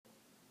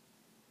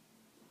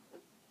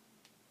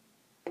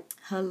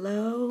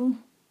Hello.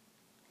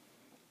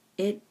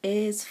 It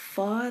is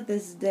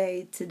Father's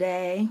Day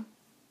today,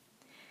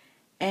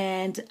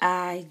 and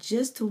I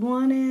just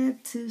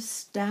wanted to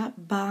stop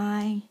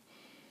by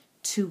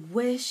to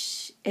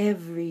wish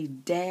every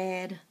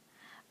dad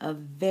a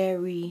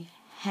very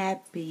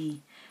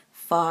happy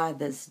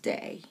Father's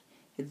Day.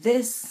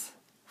 This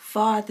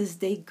Father's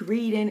Day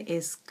greeting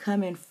is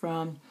coming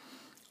from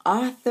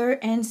author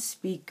and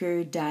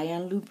speaker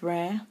Diane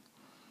Lubrin.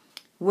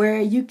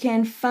 Where you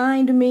can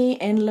find me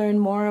and learn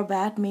more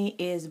about me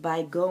is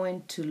by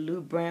going to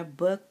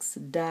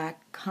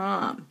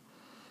lubrinbooks.com.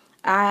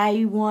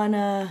 I want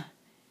to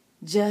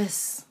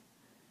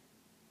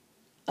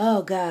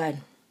oh God,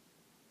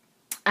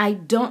 I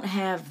don't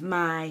have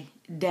my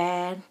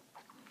dad.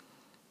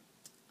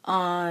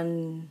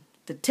 On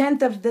the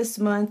 10th of this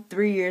month,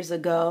 3 years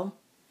ago,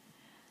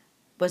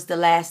 was the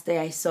last day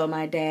I saw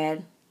my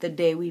dad, the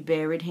day we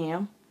buried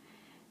him.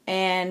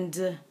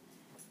 And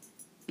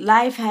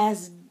life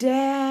has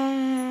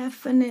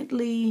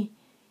definitely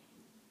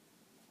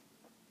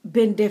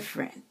been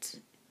different.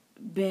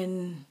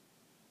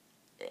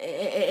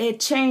 It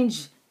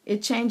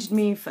changed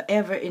me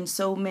forever in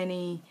so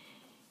many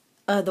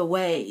other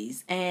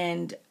ways.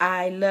 And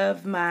I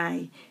love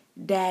my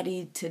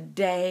daddy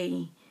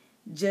today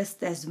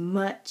just as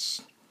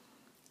much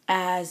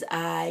as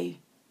I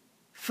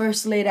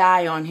first laid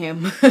eye on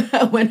him,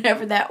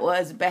 whenever that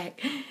was back.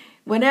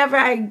 Whenever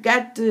I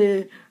got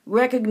to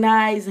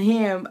recognize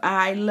him,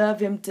 I love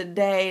him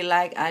today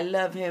like I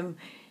love him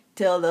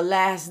till the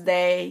last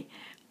day.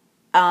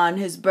 On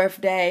his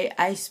birthday,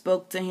 I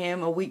spoke to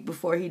him a week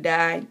before he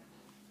died,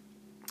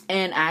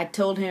 and I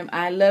told him,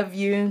 I love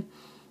you,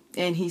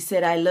 and he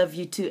said, I love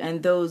you too,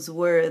 and those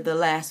were the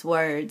last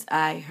words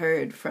I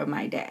heard from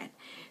my dad.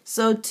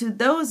 So to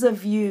those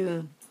of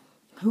you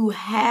who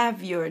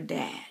have your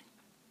dad,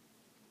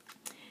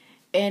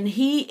 and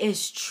he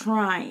is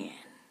trying,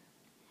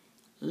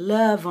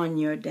 love on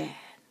your dad.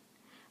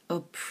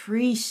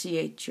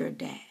 Appreciate your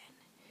dad.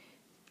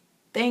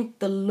 Thank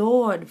the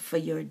Lord for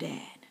your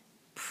dad.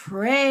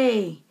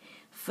 Pray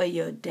for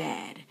your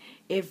dad.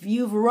 If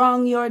you've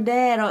wronged your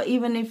dad, or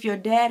even if your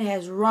dad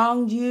has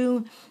wronged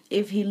you,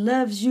 if he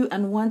loves you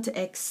and want to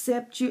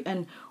accept you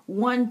and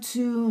want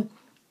to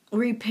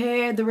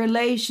repair the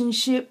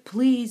relationship,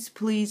 please,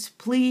 please,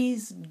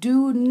 please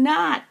do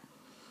not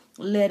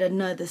let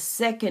another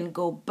second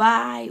go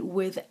by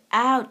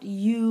without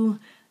you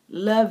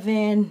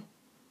loving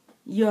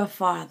your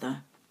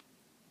father.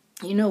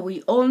 You know,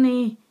 we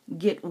only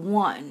get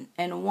one,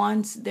 and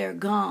once they're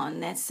gone,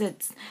 that's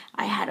it.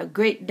 I had a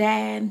great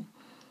dad.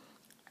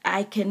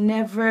 I can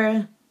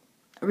never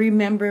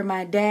remember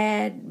my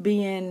dad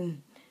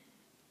being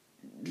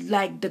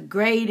like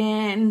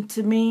degrading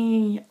to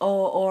me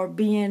or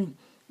being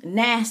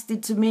nasty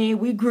to me.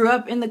 We grew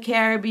up in the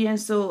Caribbean,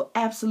 so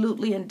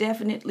absolutely and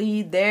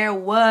definitely there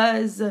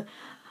was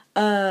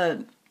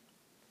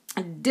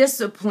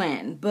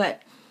discipline,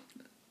 but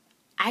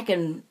I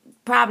can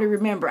probably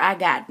remember I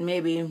got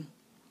maybe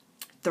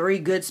 3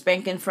 good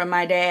spanking from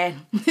my dad.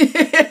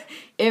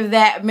 If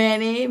that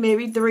many,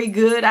 maybe 3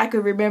 good. I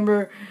could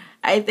remember,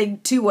 I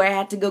think 2 where I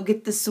had to go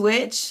get the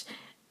switch.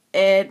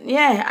 And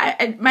yeah,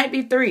 it might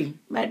be 3.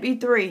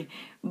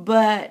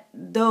 But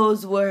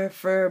those were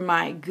for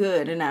my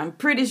good. And I'm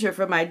pretty sure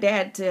for my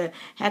dad to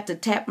have to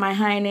tap my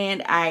hind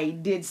end, I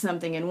did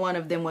something. And one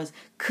of them was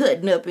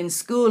cutting up in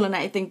school. And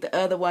I think the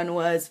other one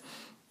was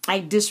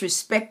I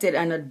disrespected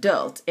an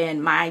adult.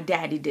 And my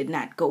daddy did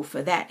not go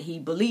for that. He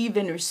believed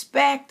in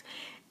respect.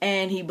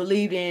 And he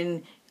believed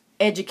in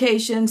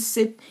education.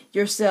 Sit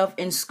yourself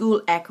in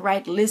school, act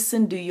right,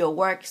 listen, do your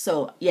work.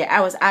 So yeah,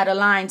 I was out of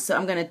line. So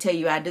I'm going to tell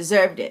you I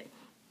deserved it.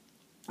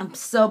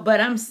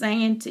 But I'm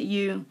saying to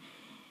you,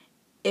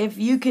 if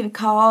you can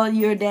call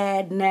your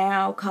dad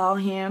now, call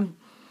him.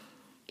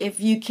 If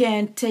you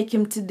can take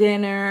him to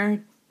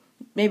dinner,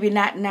 maybe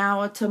not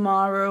now or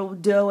tomorrow,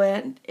 do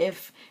it.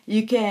 If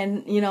you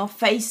can,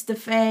 face to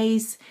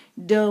face,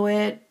 do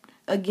it.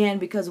 Again,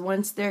 because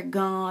once they're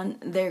gone,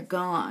 they're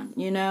gone,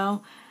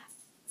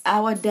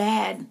 Our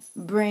dad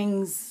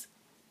brings,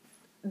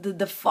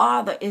 the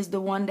father is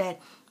the one that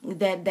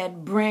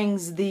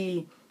brings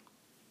the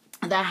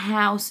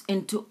house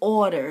into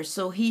order.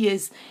 So he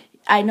is,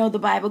 I know the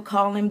Bible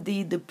call him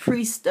the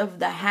priest of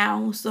the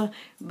house,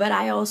 but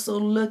I also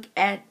look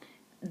at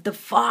the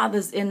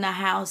fathers in the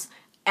house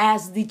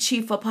as the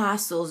chief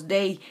apostles.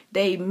 They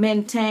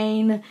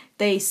maintain,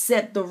 they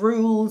set the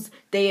rules,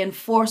 they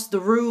enforce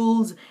the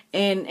rules,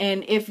 and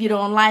if you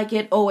don't like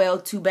it, oh well,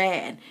 too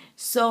bad.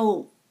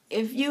 So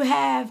if you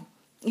have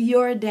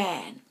your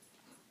dad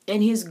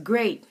and he's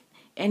great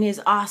and he's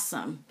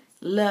awesome,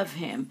 love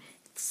him.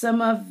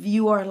 Some of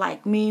you are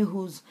like me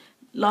who's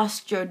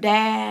lost your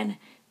dad.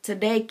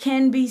 Today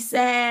can be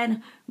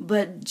sad,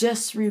 but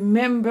just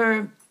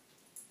remember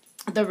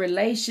the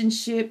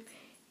relationship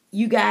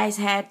you guys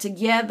had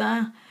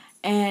together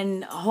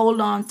and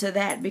hold on to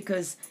that,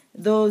 because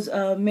those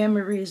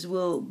memories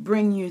will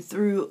bring you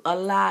through a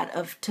lot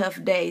of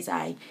tough days.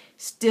 I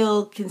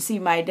still can see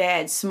my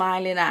dad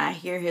smiling. I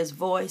hear his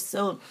voice.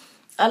 So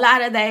a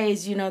lot of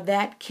days,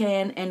 that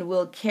can and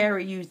will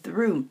carry you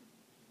through.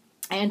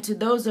 And to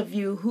those of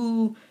you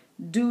who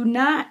do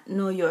not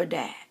know your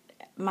dad,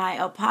 my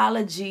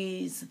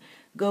apologies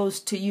goes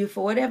to you.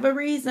 For whatever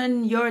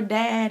reason, your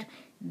dad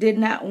did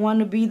not want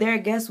to be there.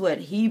 Guess what?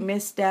 He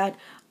missed out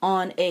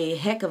on a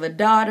heck of a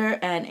daughter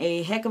and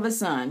a heck of a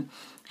son.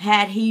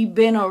 Had he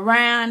been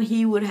around,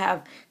 he would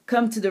have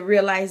come to the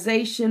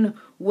realization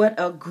what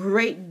a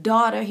great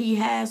daughter he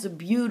has,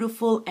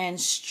 beautiful and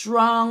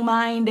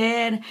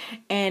strong-minded,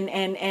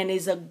 and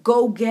is a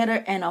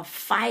go-getter and a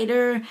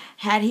fighter.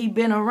 Had he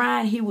been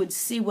around, he would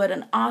see what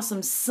an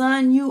awesome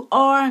son you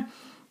are.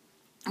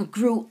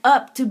 Grew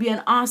up to be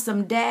an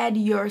awesome dad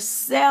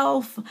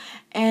yourself,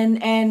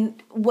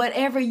 and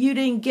whatever you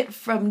didn't get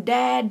from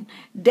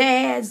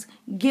dads,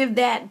 give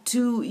that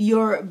to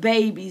your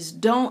babies.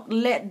 Don't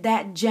let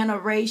that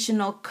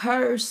generational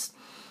curse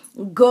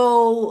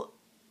go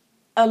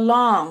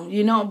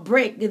along.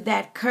 Break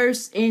that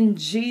curse in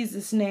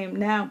Jesus' name.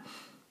 Now,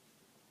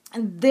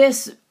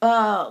 this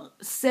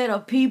set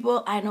of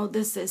people, I know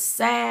this is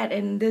sad,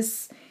 and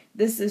this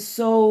is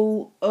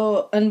so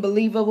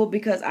unbelievable,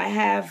 because I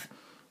have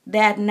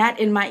that not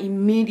in my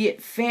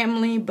immediate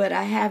family, but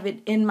I have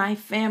it in my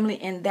family,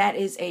 and that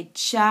is a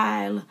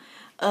child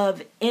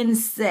of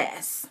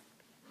incest.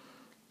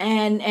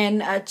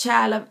 And a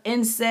child of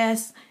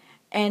incest,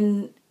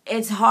 and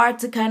it's hard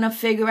to kind of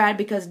figure out,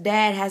 because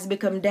dad has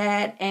become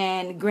dad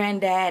and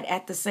granddad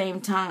at the same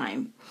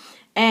time.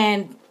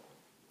 And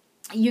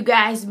you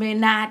guys may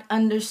not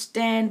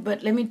understand,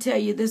 but let me tell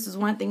you, this is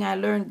one thing I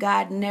learned.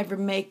 God never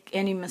make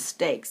any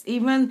mistakes.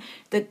 Even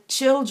the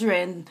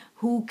children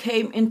who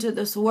came into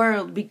this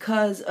world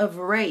because of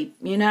rape,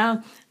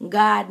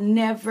 God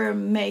never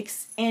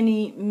makes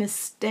any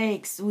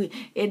mistakes.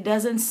 It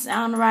doesn't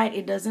sound right.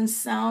 It doesn't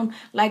sound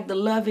like the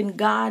loving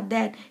God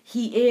that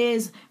he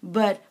is,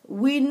 but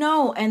we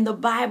know, and the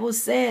Bible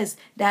says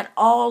that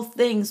all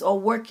things are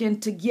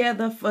working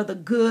together for the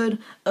good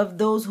of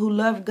those who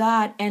love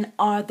God and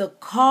are the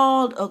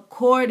called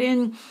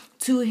according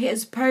to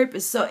his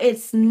purpose. So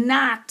it's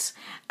not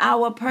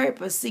our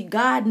purpose. See,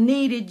 God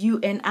needed you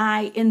and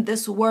I in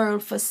this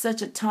world for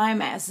such a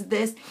time as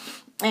this.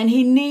 And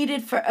he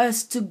needed for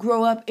us to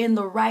grow up in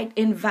the right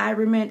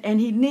environment. And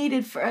he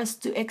needed for us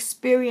to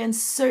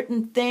experience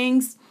certain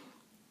things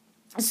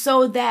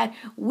so that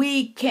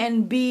we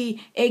can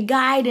be a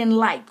guiding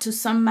light to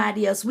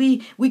somebody else. We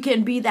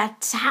can be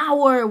that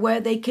tower where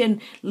they can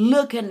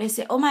look and they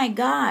say, oh my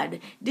God,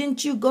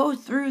 didn't you go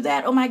through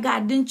that? Oh my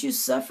God, didn't you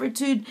suffer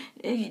too?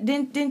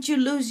 Didn't you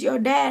lose your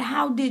dad?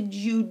 How did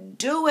you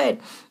do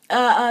it?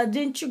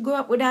 Didn't you grow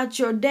up without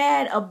your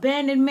dad?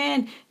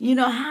 Abandonment,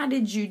 how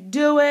did you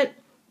do it?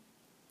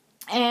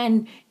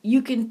 And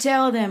you can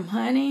tell them,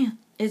 honey,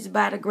 it's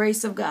by the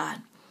grace of God.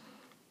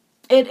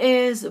 It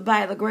is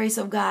by the grace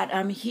of God.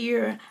 I'm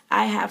here.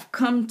 I have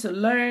come to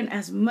learn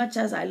as much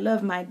as I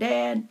love my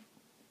dad.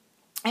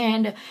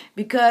 And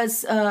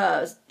because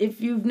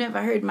if you've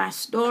never heard my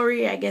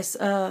story, I guess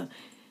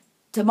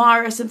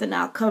tomorrow or something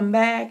I'll come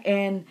back.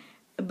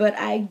 But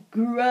I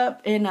grew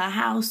up in a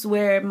house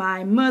where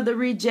my mother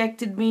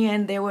rejected me,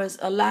 and there was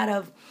a lot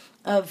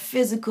of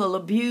physical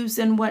abuse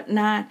and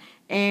whatnot.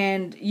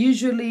 And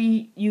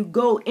usually you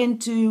go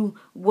into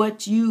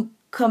what you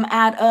come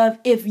out of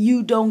if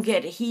you don't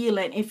get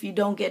healing, if you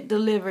don't get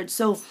delivered.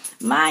 So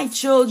my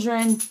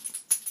children,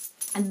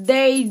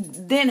 they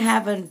didn't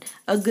have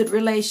a good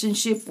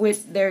relationship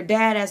with their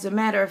dad. As a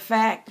matter of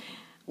fact,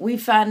 we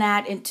found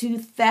out in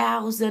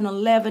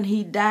 2011,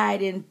 he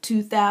died in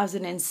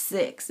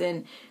 2006.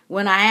 And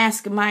when I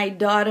asked my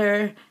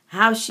daughter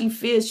how she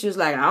feels, she was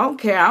like, I don't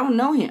care, I don't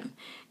know him.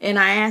 And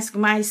I asked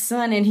my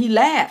son, and he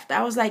laughed.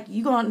 I was like,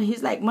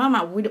 he's like,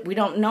 Mama, we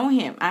don't know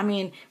him. I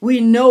mean, we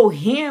know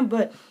him,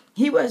 but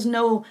he was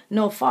no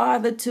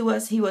father to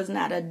us. He was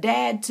not a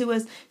dad to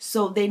us.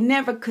 So they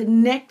never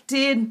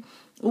connected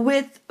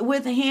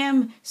with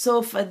him.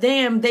 So for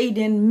them, they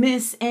didn't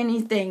miss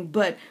anything.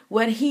 But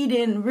what he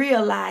didn't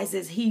realize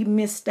is he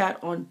missed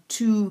out on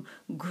two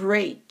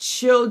great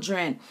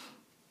children.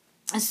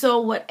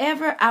 So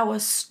whatever our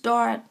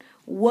start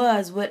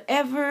was,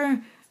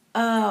 whatever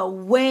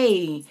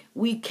way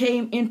we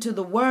came into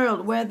the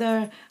world,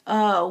 whether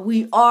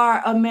we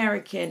are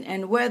American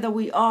and whether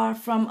we are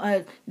from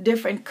a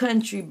different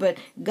country, but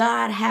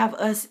God have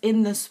us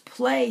in this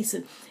place.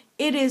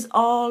 It is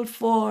all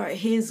for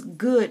his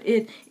good.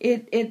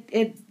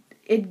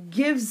 It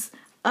gives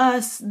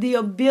us the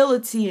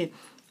ability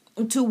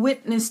to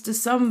witness to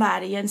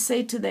somebody and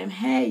say to them,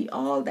 hey,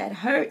 all that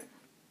hurt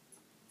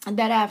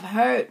that I've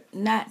heard,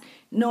 not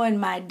knowing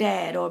my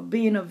dad, or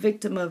being a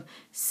victim of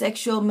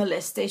sexual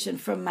molestation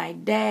from my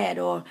dad,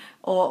 or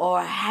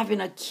having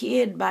a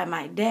kid by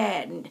my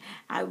dad. And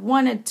I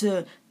wanted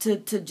to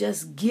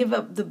just give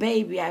up the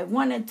baby. I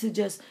wanted to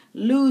just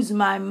lose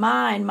my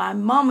mind. My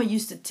mama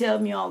used to tell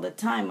me all the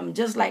time, I'm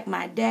just like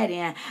my daddy,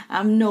 and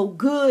I'm no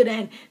good,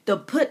 and the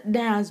put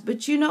downs.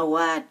 But you know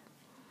what?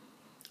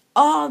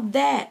 All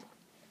that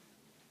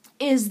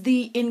is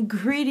the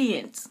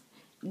ingredients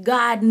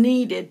God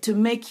needed to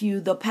make you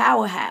the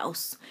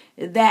powerhouse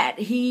that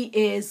he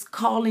is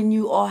calling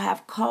you or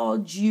have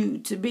called you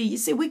to be. You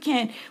see, we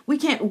can't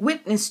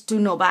witness to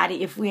nobody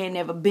if we ain't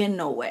never been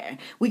nowhere.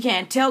 We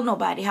can't tell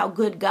nobody how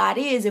good God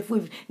is if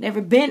we've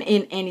never been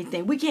in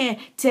anything. We can't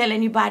tell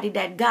anybody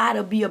that God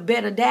will be a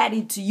better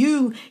daddy to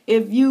you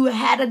if you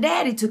had a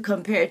daddy to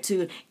compare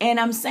to. And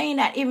I'm saying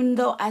that even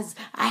though as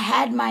I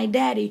had my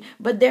daddy,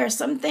 but there are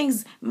some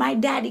things my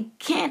daddy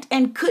can't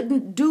and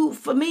couldn't do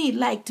for me,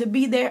 like to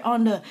be there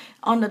on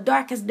the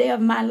darkest day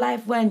of my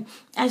life when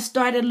I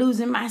started losing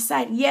my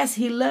sight. Yes,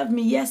 he loved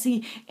me. Yes,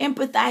 he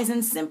empathized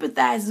and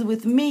sympathizes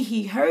with me.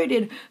 He heard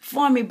it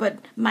for me, but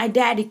my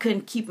daddy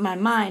couldn't keep my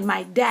mind.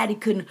 My daddy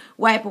couldn't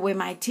wipe away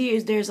my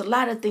tears. There's a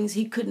lot of things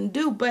he couldn't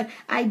do, but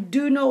I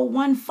do know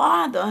one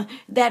Father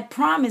that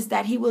promised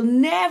that he will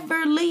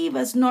never leave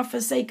us nor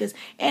forsake us,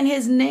 and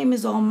his name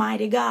is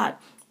Almighty God.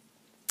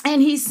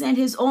 And he sent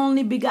his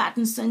only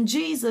begotten son,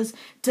 Jesus,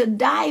 to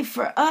die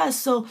for us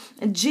so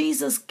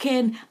Jesus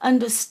can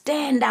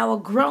understand our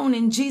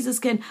groaning. Jesus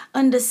can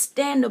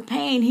understand the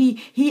pain.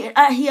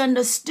 He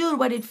understood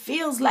what it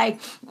feels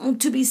like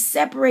to be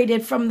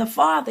separated from the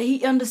Father.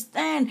 He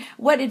understands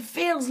what it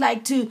feels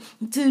like to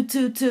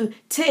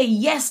say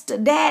yes to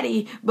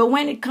Daddy. But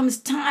when it comes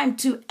time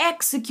to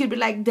execute it,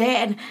 like,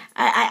 Dad,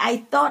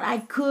 I thought I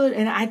could,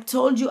 and I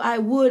told you I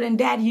would, and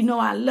Dad, you know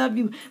I love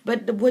you,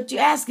 but what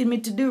you're asking me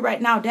to do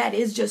right now, Dad,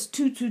 is just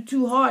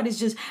too hard. It's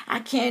just, I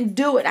can't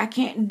do it. I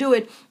can't do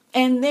it.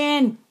 And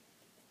then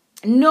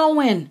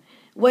knowing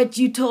what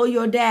you told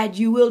your dad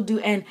you will do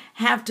and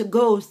have to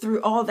go through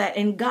all that.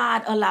 And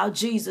God allowed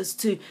Jesus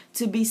to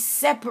be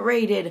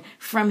separated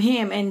from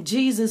him. And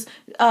Jesus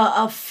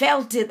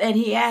felt it, and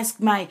he asked,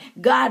 my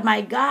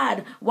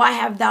God, why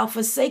have thou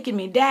forsaken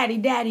me?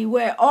 Daddy,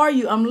 where are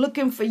you? I'm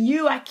looking for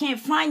you. I can't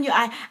find you.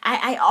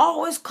 I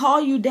always call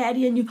you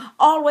Daddy, and you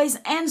always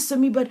answer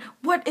me. But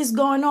what is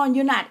going on?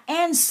 You're not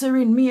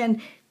answering me.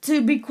 And to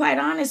be quite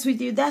honest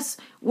with you, that's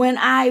when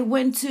I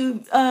went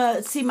to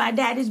see my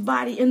daddy's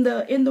body in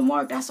the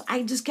morgue.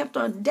 I just kept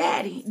on,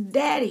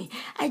 Daddy.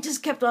 I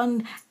just kept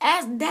on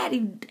asking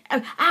Daddy.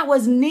 I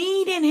was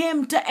needing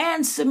him to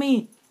answer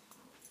me,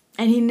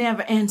 and he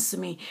never answered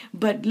me.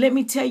 But let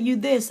me tell you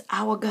this,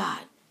 our God,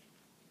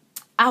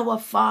 our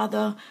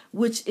Father,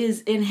 which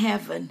is in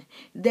heaven,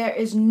 there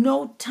is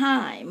no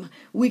time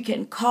we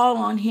can call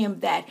on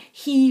him that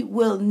he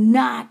will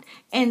not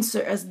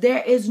answer us.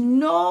 There is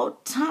no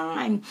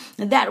time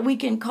that we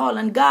can call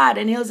on God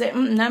and he'll say,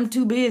 I'm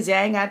too busy.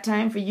 I ain't got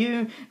time for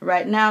you.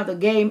 Right now, the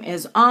game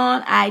is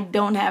on. I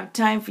don't have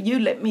time for you.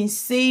 Let me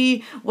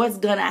see what's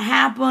going to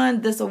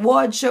happen. This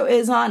award show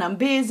is on. I'm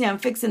busy. I'm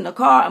fixing the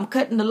car. I'm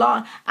cutting the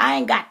lawn. I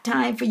ain't got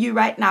time for you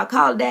right now.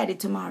 Call Daddy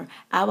tomorrow.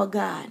 Our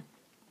God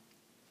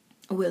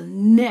will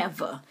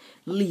never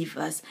leave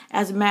us.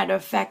 As a matter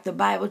of fact, the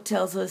Bible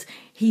tells us,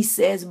 he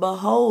says,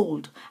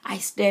 behold, I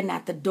stand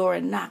at the door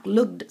and knock.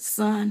 Look,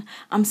 son,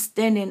 I'm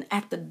standing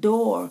at the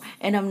door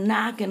and I'm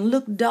knocking.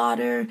 Look,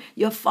 daughter,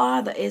 your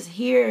Father is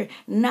here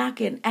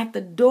knocking at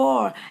the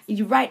door.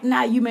 Right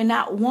now, you may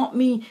not want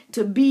me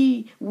to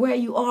be where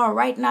you are.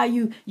 Right now,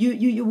 you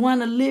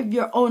want to live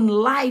your own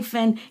life.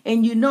 And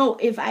you know,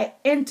 if I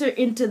enter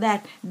into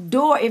that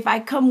door, if I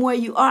come where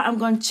you are, I'm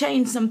going to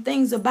change some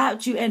things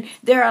about you. And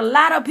there are a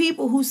lot of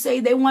people who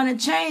say they want to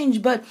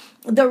change, but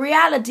the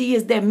reality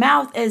is their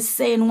mouth is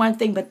saying one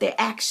thing, but their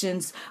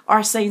actions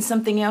are saying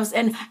something else.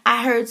 And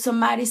I heard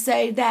somebody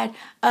say that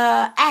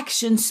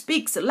action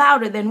speaks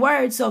louder than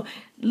words. So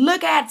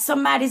look at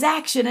somebody's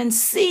action and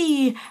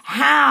see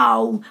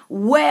how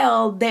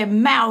well their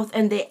mouth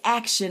and their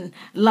action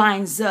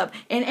lines up.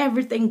 And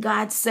everything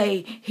God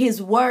say,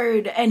 his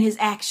word and his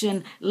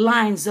action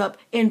lines up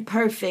in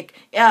perfect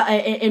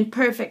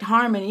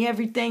harmony.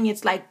 Everything,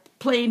 it's like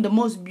playing the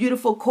most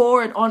beautiful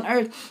chord on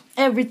earth.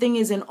 Everything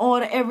is in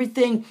order.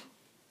 Everything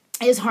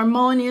is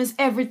harmonious.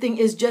 Everything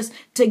is just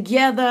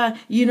together,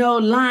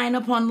 line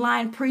upon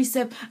line,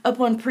 precept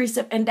upon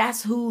precept. And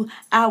that's who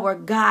our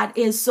God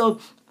is.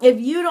 So if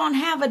you don't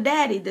have a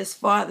daddy this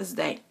Father's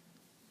Day,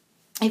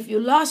 if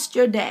you lost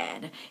your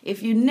dad,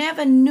 if you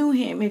never knew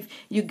him, if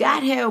you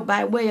got held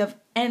by way of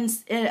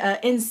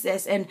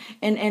incest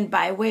and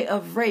by way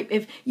of rape,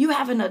 if you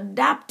have an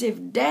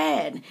adoptive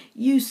dad,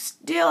 you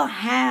still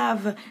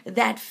have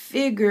that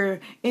figure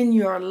in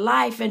your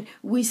life, and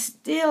we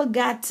still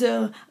got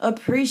to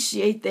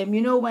appreciate them.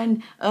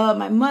 When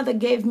my mother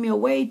gave me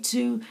away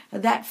to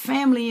that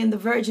family in the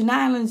Virgin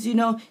Islands,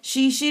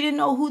 she didn't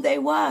know who they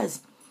was.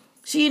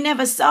 She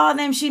never saw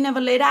them. She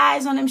never laid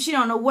eyes on them. She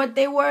don't know what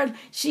they were.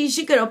 She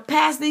could have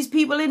passed these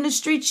people in the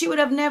street. She would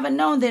have never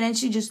known that. And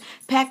she just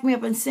packed me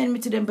up and sent me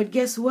to them. But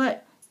guess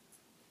what?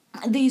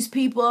 These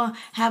people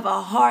have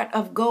a heart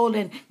of gold,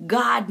 and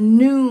God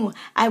knew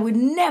I would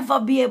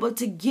never be able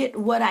to get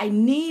what I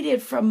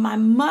needed from my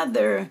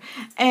mother,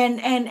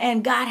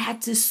 and God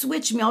had to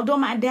switch me. Although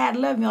my dad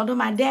loved me, although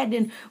my dad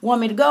didn't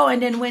want me to go,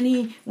 and then when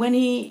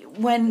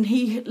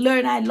he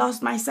learned I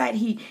lost my sight,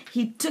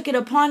 he took it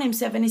upon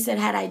himself, and he said,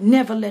 had I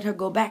never let her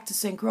go back to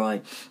St.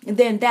 Croix,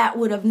 then that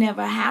would have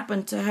never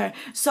happened to her.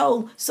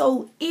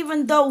 So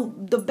even though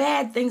the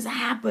bad things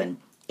happen,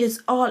 it's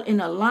all in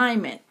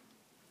alignment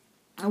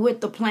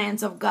with the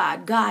plans of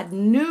God. God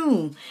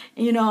knew,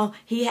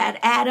 he had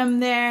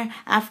Adam there.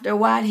 After a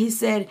while, he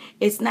said,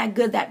 it's not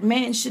good that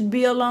man should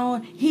be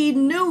alone. He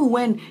knew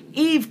when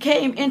Eve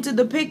came into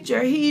the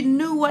picture, he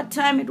knew what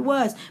time it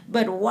was.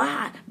 But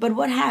why? But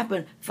what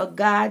happened? For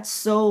God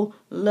so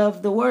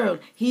loved the world.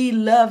 He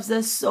loves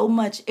us so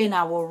much in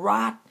our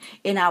rot,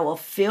 in our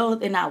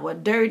filth, in our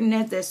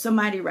dirtiness. There's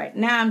somebody right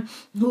now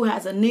who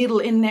has a needle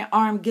in their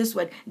arm. Guess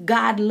what?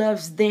 God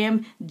loves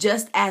them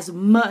just as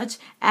much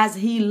as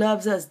he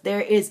loves us.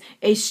 There is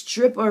a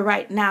stripper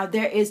right now.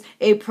 There is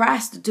a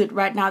prostitute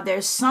right now.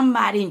 There's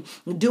somebody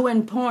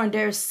doing porn.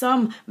 There's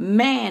some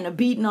man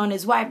beating on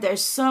his wife.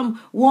 There's some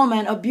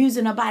woman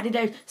abusing her body.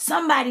 There's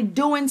somebody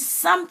doing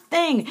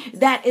something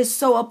that is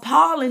so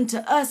appalling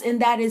to us,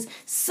 and that is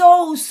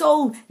so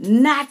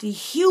not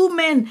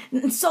human,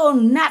 so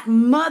not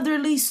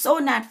motherly, so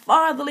not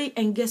fatherly.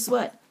 And guess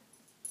what?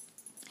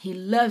 He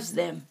loves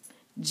them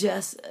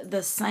just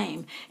the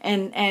same.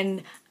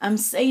 And I'm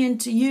saying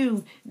to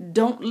you,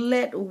 don't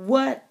let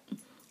what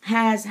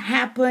has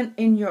happened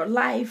in your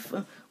life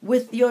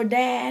with your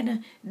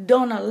dad,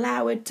 don't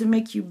allow it to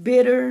make you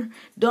bitter.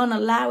 Don't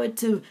allow it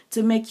to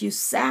make you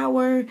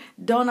sour.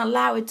 Don't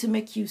allow it to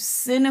make you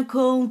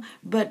cynical.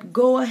 But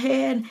go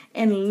ahead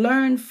and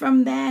learn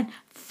from that.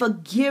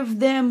 Forgive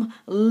them,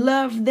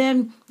 love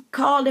them,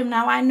 call them.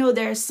 Now, I know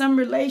there are some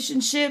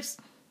relationships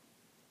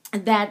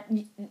that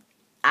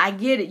I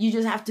get it. You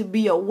just have to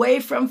be away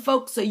from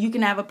folks so you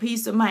can have a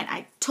peace of mind.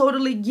 I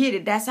totally get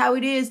it. That's how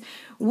it is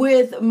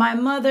with my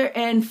mother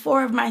and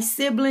 4 of my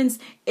siblings.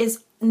 It's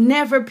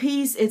never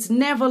peace. It's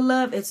never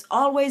love. It's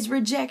always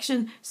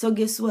rejection. So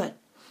guess what?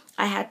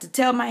 I had to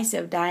tell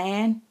myself,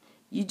 Diane,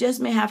 you just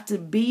may have to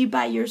be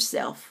by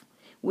yourself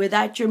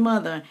without your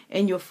mother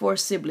and your 4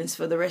 siblings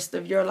for the rest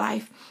of your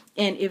life.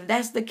 And if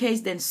that's the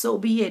case, then so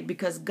be it,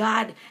 because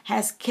God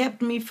has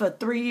kept me for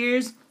 3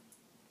 years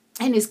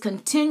and is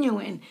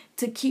continuing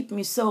to keep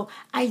me. So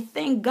I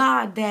thank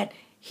God that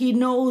he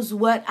knows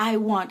what I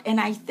want. And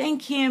I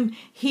thank him,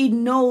 he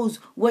knows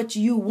what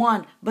you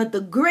want. But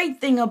the great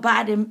thing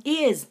about him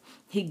is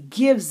he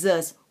gives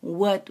us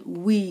what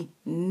we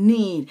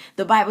need.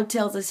 The Bible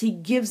tells us he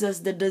gives us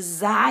the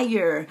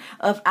desire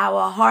of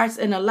our hearts.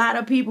 And a lot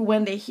of people,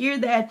 when they hear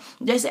that,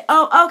 they say,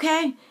 oh,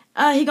 okay.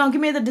 He gonna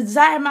give me the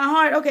desire of my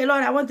heart. Okay,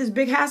 Lord, I want this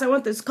big house. I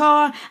want this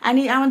car. I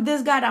want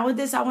this, God. I want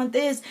this. I want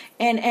this.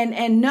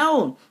 And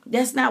no,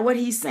 that's not what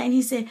he's saying.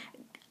 He said,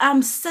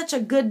 I'm such a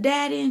good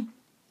daddy.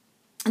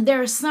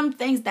 There are some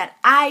things that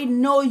I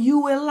know you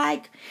will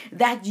like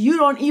that you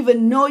don't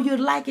even know you'd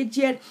like it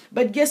yet.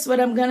 But guess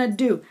what I'm going to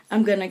do?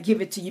 I'm going to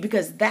give it to you,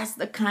 because that's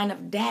the kind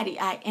of daddy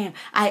I am.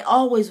 I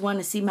always want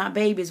to see my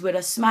babies with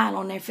a smile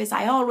on their face.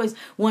 I always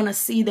want to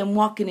see them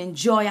walking in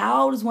joy. I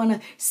always want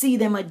to see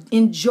them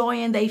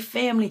enjoying their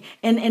family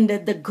and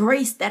the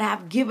grace that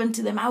I've given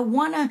to them. I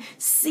want to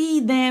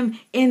see them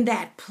in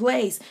that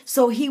place.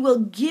 So he will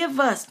give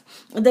us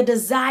the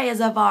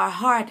desires of our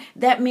heart.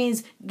 That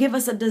means give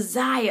us a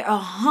desire,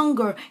 a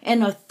hunger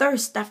and a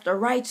thirst after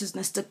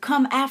righteousness, to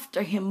come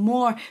after him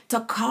more, to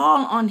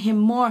call on him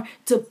more,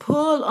 to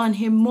pull on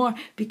him more,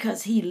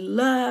 because he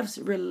loves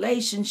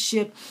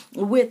relationship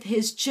with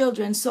his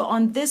children. So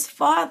on this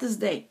Father's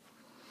Day,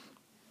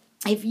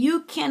 if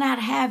you cannot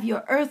have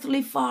your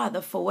earthly father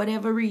for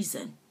whatever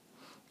reason,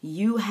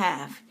 you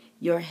have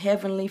your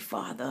heavenly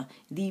Father,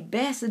 the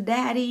best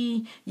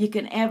daddy you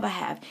can ever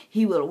have.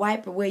 He will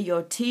wipe away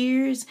your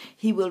tears.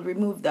 He will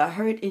remove the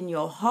hurt in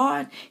your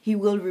heart. He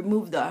will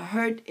remove the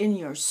hurt in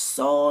your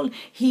soul.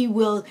 He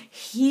will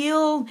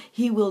heal.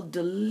 He will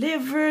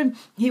deliver.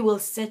 He will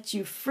set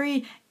you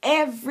free.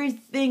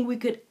 Everything we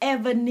could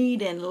ever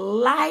need in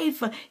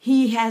life,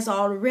 he has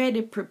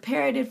already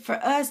prepared it for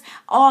us.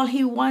 All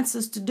he wants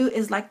us to do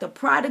is, like the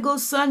prodigal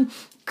son,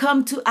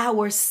 come to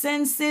our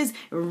senses,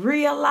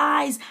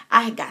 realize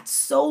I got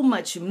so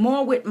much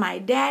more with my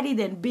daddy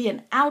than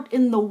being out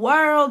in the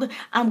world.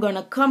 I'm going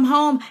to come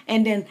home.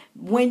 And then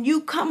when you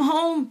come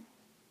home,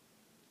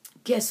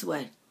 guess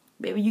what?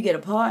 Baby, you get a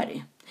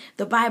party.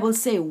 The Bible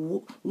say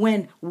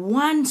when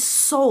one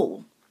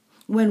soul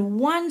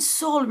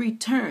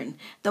return,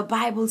 the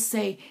Bible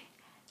say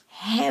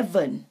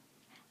heaven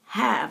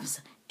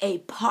has a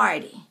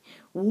party.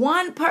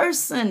 One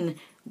person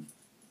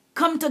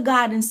come to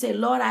God and say,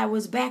 Lord, I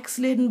was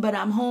backslidden, but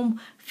I'm home.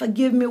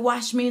 Forgive me,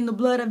 wash me in the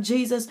blood of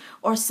Jesus.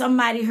 Or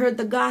somebody heard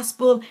the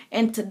gospel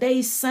and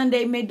today's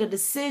Sunday made the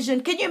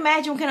decision. Can you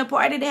imagine what kind of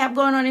party they have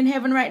going on in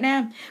heaven right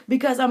now?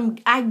 Because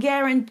I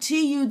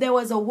guarantee you there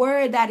was a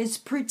word that is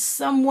preached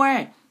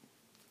somewhere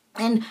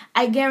And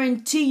I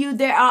guarantee you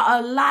there are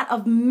a lot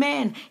of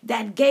men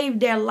that gave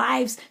their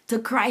lives to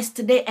Christ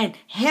today, and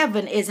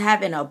heaven is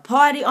having a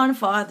party on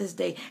Father's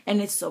Day,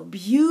 and it's a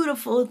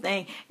beautiful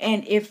thing.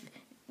 And if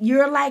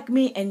you're like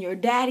me and your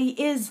daddy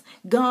is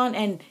gone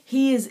and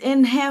he is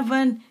in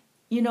heaven,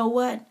 you know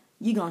what?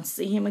 You're going to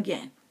see him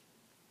again.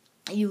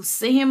 You'll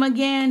see him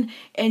again,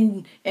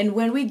 and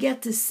when we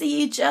get to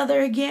see each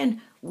other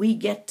again, we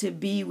get to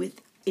be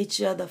with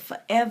each other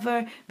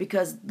forever,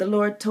 because the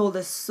Lord told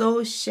us,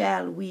 so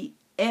shall we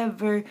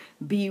ever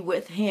be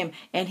with him.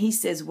 And he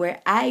says,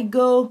 where I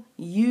go,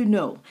 you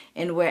know,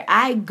 and where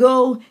I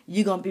go,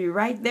 you're going to be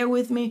right there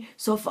with me.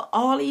 So for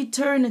all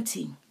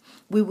eternity,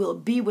 we will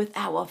be with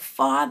our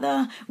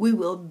Father. We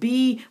will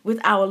be with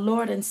our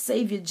Lord and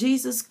Savior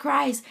Jesus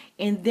Christ.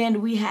 And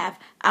then we have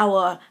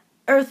our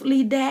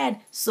earthly dad,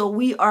 so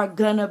we are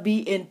gonna be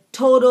in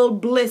total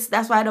bliss.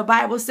 That's why the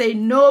Bible say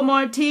no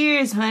more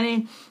tears,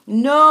 honey.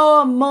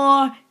 No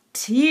more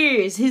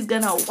tears. He's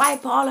gonna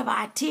wipe all of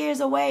our tears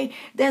away.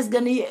 There's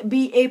gonna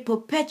be a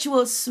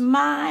perpetual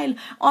smile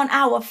on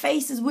our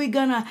faces. We're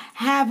gonna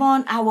have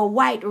on our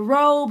white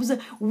robes.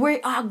 We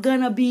are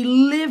gonna be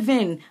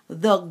living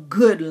the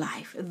good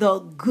life, the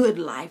good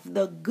life,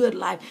 the good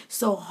life.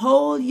 So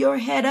hold your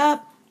head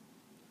up.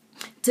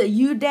 To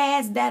you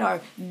dads that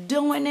are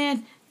doing it,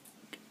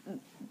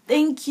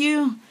 thank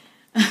you.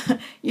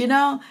 You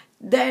know,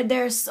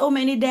 there are so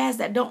many dads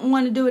that don't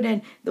want to do it.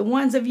 And the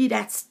ones of you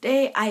that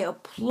stay, I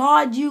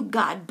applaud you.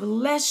 God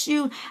bless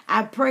you.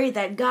 I pray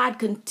that God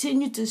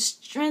continue to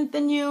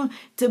strengthen you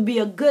to be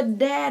a good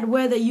dad,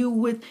 whether you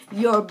with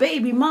your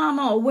baby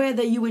mama, or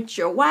whether you with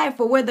your wife,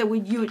 or whether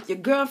you with your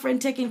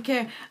girlfriend taking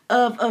care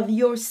of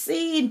your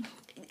seed.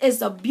 It's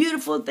a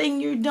beautiful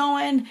thing you're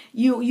doing.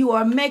 You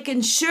are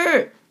making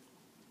sure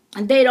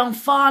they don't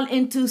fall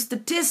into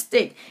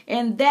statistic,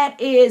 and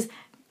that is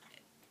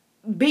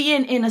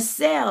being in a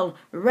cell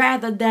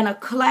rather than a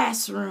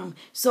classroom.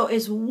 So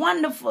it's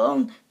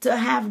wonderful to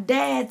have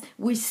dads.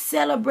 We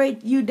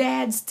celebrate you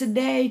dads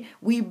today.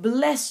 We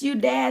bless you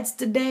dads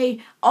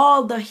today.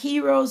 All the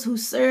heroes who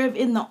serve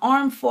in the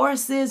armed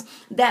forces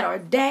that are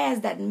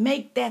dads that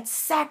make that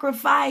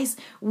sacrifice.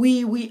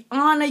 We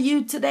honor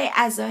you today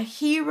as a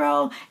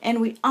hero,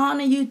 and we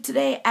honor you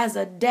today as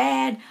a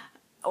dad.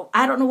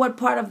 I don't know what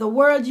part of the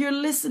world you're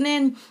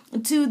listening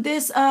to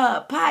this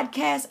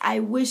podcast. I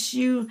wish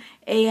you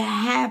a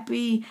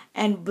happy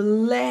and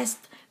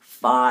blessed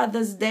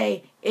Father's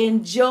Day.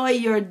 Enjoy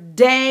your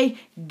day.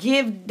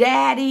 Give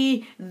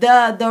daddy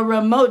the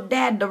remote.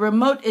 Dad, the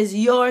remote is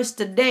yours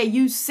today.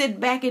 You sit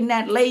back in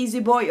that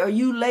lazy boy, or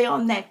you lay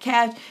on that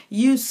couch.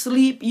 You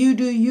sleep. You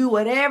do you.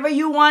 Whatever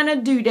you want to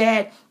do,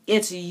 Dad.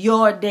 It's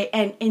your day.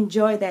 And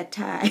enjoy that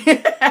time.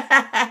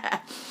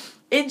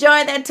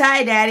 Enjoy that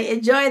tie, Daddy.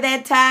 Enjoy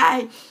that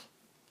tie.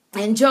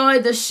 Enjoy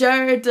the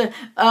shirt.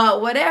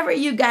 Whatever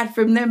you got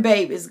from them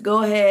babies,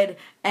 go ahead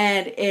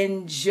and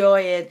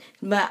enjoy it.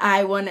 But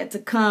I wanted to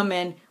come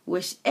and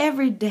wish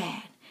every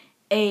dad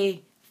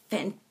a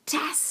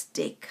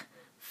fantastic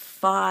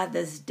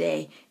Father's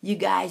Day. You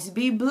guys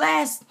be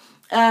blessed.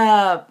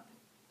 I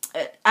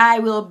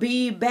will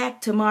be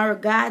back tomorrow,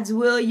 God's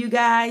will, you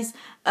guys.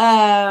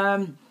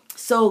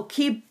 So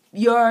keep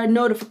your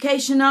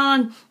notification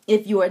on.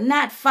 If you are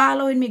not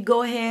following me,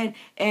 go ahead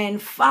and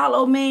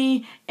follow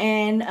me,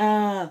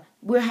 and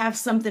we'll have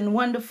something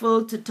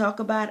wonderful to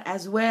talk about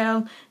as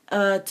well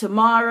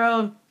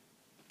tomorrow.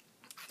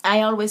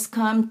 I always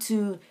come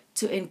to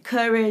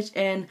encourage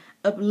and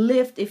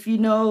uplift. If you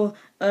know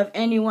of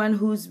anyone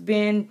who's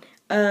been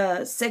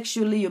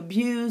sexually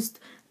abused,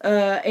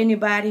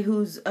 anybody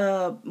who's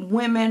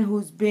women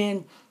who's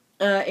been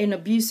in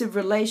abusive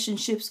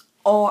relationships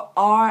or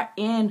are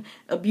in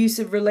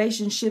abusive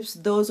relationships,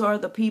 those are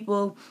the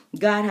people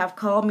God have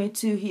called me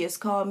to. He has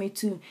called me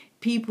to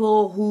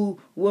people who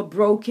were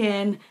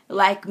broken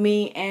like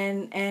me,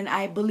 and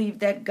I believe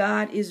that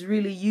God is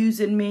really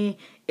using me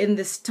in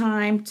this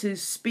time to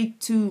speak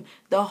to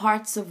the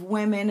hearts of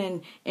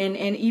women and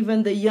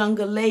even the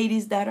younger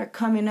ladies that are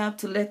coming up,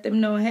 to let them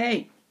know,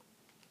 hey,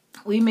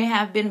 we may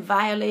have been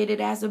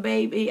violated as a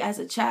baby, as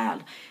a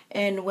child.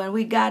 And when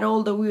we got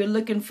older, we were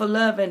looking for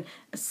love, and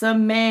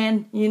some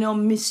man,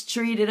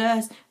 mistreated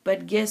us.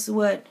 But guess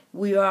what?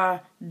 We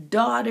are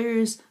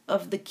daughters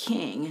of the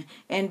King.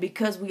 And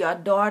because we are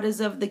daughters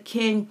of the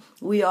King,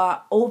 we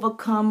are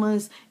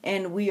overcomers,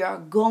 and we are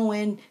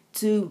going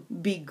to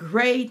be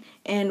great,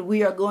 and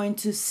we are going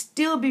to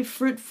still be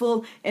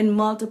fruitful and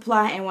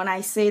multiply. And when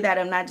I say that,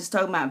 I'm not just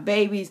talking about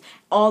babies.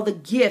 All the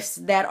gifts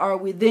that are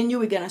within you,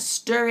 we're going to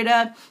stir it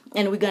up,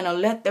 and we're going to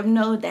let them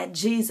know that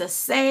Jesus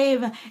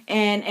saved,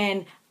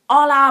 and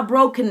all our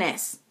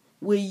brokenness,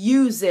 we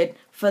use it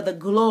for the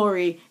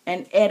glory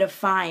and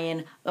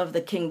edifying of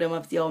the kingdom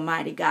of the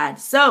Almighty God.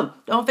 So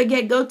don't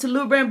forget, go to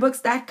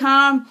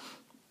LubrandBooks.com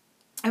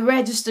and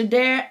register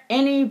there.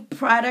 Any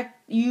product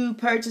you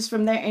purchase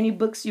from there, any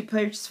books you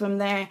purchase from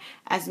there,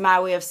 as my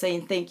way of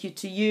saying thank you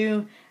to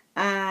you.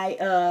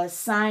 I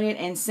sign it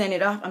and send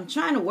it off. I'm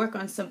trying to work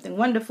on something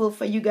wonderful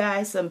for you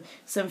guys,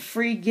 some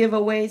free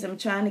giveaways. I'm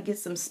trying to get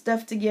some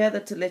stuff together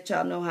to let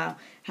y'all know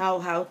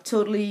how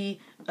totally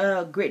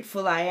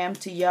grateful I am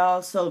to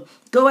y'all. So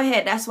go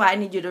ahead. That's why I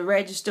need you to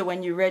register.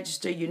 When you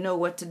register, you know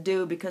what to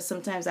do, because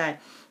sometimes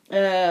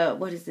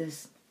what is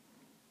this?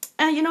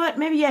 You know what?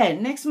 Maybe,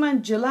 next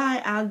month,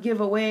 July, I'll give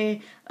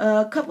away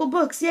a couple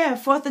books.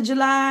 4th of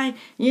July,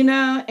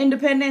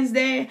 Independence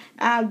Day,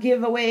 I'll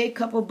give away a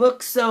couple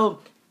books.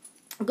 So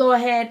go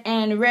ahead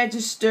and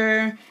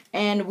register,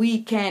 and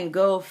we can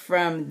go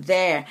from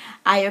there.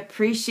 I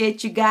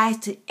appreciate you guys.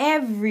 To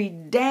every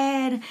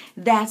dad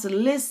that's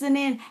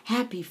listening,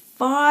 happy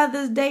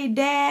Father's Day,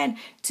 Dad.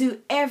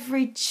 To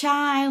every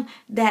child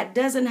that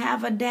doesn't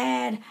have a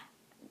dad,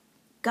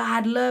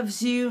 God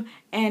loves you.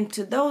 And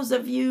to those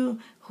of you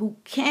who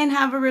can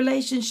have a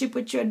relationship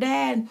with your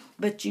dad,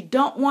 but you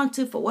don't want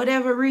to for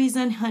whatever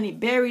reason, honey,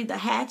 bury the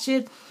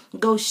hatchet.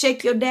 Go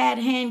shake your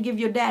dad's hand, give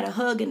your dad a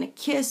hug and a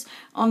kiss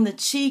on the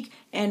cheek,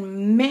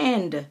 and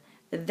mend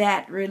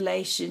that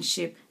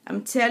relationship.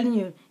 I'm telling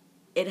you,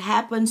 it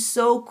happens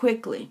so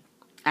quickly.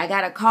 I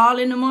got a call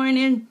in the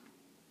morning.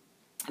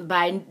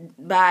 By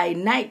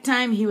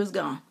nighttime, he was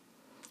gone.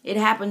 It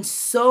happens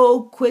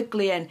so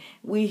quickly, and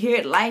we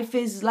hear life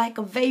is like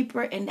a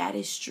vapor, and that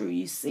is true.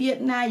 You see it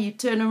now, you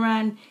turn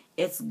around,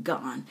 it's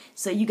gone.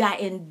 So you got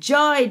to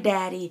enjoy,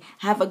 Daddy.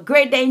 Have a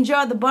great day.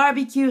 Enjoy the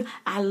barbecue.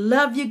 I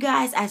love you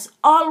guys. As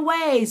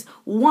always,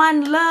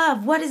 one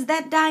love. What is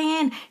that,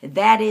 Diane?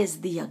 That is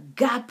the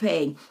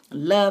agape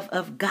love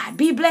of God.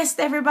 Be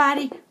blessed,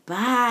 everybody.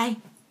 Bye.